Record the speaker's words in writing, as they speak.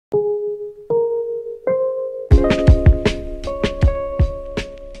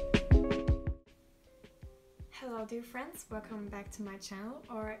dear friends, welcome back to my channel,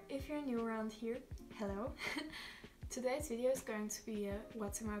 or if you're new around here, hello. Today's video is going to be a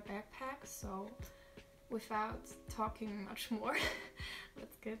what's in my backpack, so without talking much more,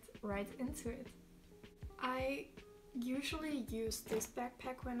 let's get right into it. I usually use this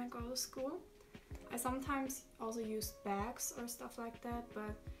backpack when I go to school. I sometimes also use bags or stuff like that,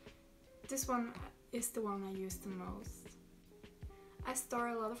 but this one is the one I use the most. I store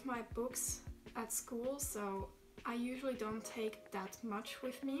a lot of my books at school, so I usually don't take that much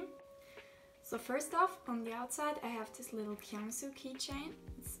with me. So first off, on the outside I have this little Kyungsu keychain.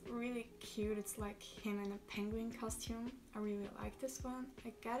 It's really cute, it's like him in a penguin costume. I really like this one.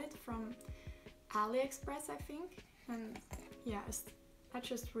 I got it from AliExpress, I think, and yeah, I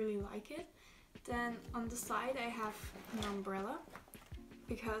just really like it. Then on the side I have an umbrella,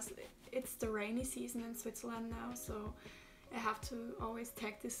 because it's the rainy season in Switzerland now, so I have to always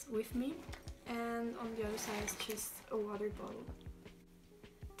take this with me. And on the other side is just a water bottle.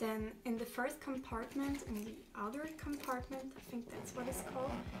 Then in the first compartment, in the outer compartment, I think that's what it's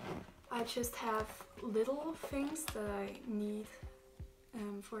called, I just have little things that I need.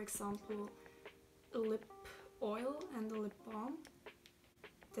 For example, a lip oil and a lip balm.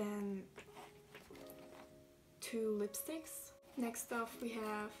 Then 2 lipsticks. Next off we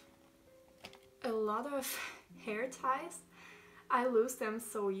have a lot of hair ties. I lose them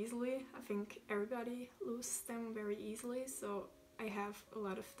so easily. I think everybody loses them very easily, so I have a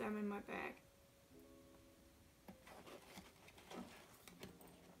lot of them in my bag.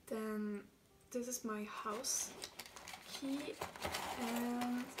 Then this is my house key,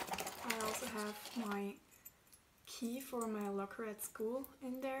 and I also have my key for my locker at school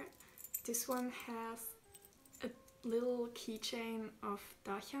in there. This one has a little keychain of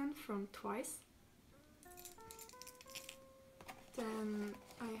Dachan from Twice. Then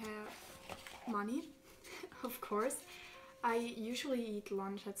I have money, of course. I usually eat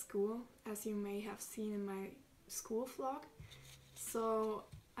lunch at school, as you may have seen in my school vlog. So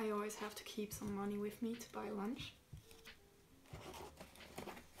I always have to keep some money with me to buy lunch.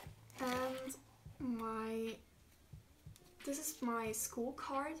 And this is my school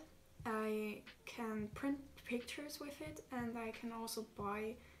card. I can print pictures with it, and I can also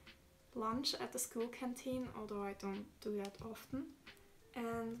buy lunch at the school canteen, although I don't do that often.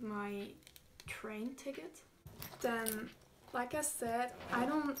 And my train ticket. Then, like I said, I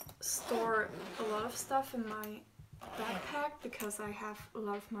don't store a lot of stuff in my backpack because I have a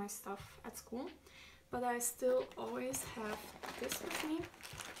lot of my stuff at school, but I still always have this with me.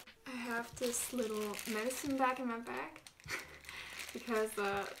 I have this little medicine bag in my bag because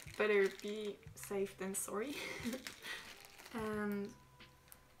better be safe than sorry. And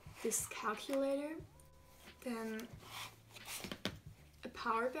this calculator, then a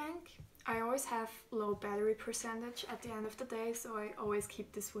power bank. I always have low battery percentage at the end of the day, so I always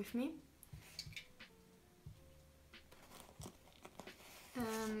keep this with me.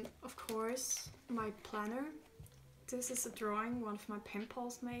 And of course my planner. This is a drawing one of my pen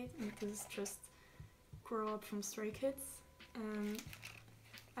pals made, and this is just Grow Up from Stray Kids. And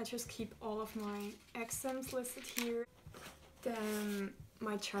I just keep all of my exams listed here. Then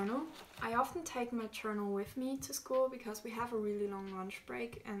my journal. I often take my journal with me to school because we have a really long lunch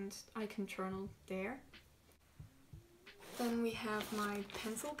break and I can journal there. Then we have my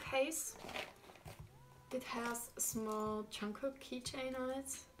pencil case. It has a small Jungkook keychain on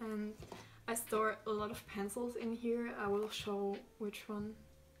it, and I store a lot of pencils in here. I will show which ones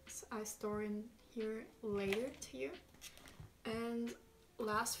I store in here later to you. And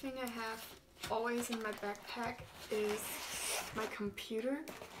last thing I have always in my backpack is my computer.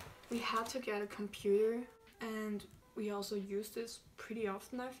 We had to get a computer, and we also use this pretty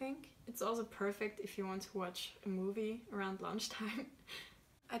often, I think. It's also perfect if you want to watch a movie around lunchtime.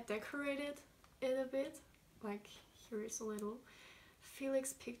 I decorated it a bit, like here is a little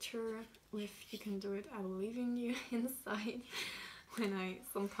Felix picture with "You can do it, I believe in you" inside when I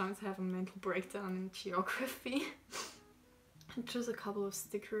sometimes have a mental breakdown in geography. And just a couple of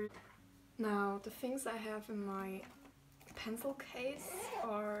stickers. Now, the things I have in my pencil case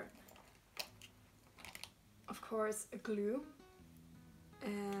are, of course, a glue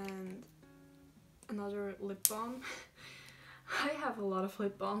and another lip balm. I have a lot of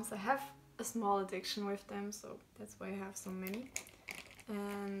lip balms. I have a small addiction with them, so that's why I have so many.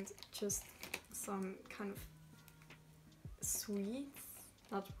 And just some kind of sweets,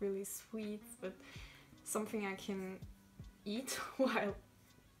 not really sweets, but something I can eat while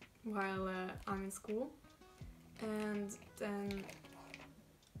I'm in school. And then,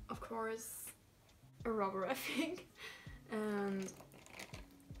 of course, a rubber, I think. And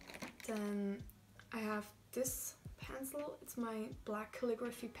then I have this pencil. It's my black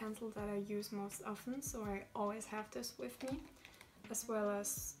calligraphy pencil that I use most often, so I always have this with me, as well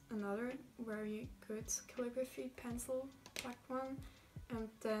as another very good calligraphy pencil, black one, and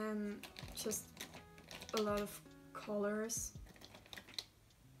then just a lot of colors.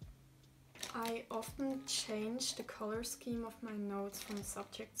 I often change the color scheme of my notes from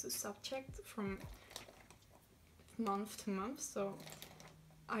subject to subject, from month to month, so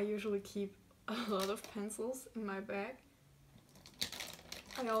I usually keep a lot of pencils in my bag.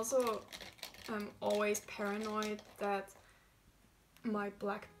 I also am always paranoid that my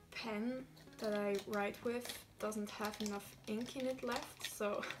black pen that I write with doesn't have enough ink in it left,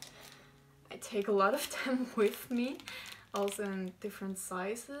 so I take a lot of them with me, also in different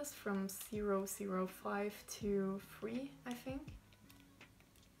sizes, from 005 to 3, I think.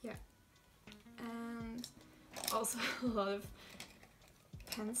 Yeah. And also a lot of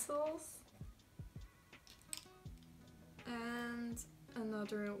pencils and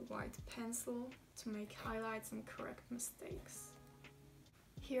another white pencil to make highlights and correct mistakes.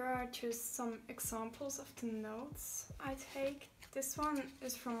 Here are just some examples of the notes I take. This one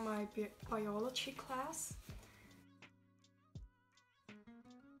is from my biology class.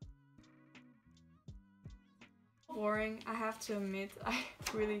 Boring, I have to admit, I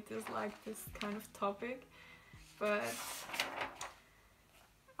really dislike this kind of topic, but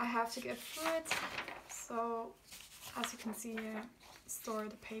I have to get through it. So, as you can see, I store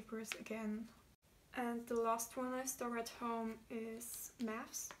the papers again. And the last one I store at home is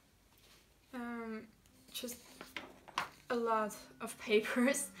maths. Just a lot of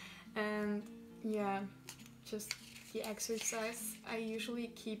papers, and yeah, just the exercise. I usually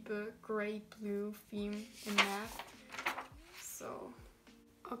keep a gray-blue theme in math. So,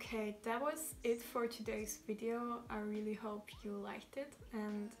 okay, that was it for today's video. I really hope you liked it,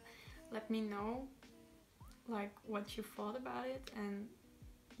 and let me know like what you thought about it. And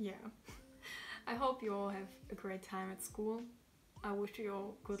yeah, I hope you all have a great time at school. I wish you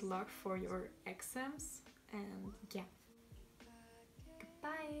all good luck for your exams, and yeah,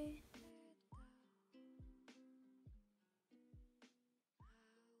 goodbye.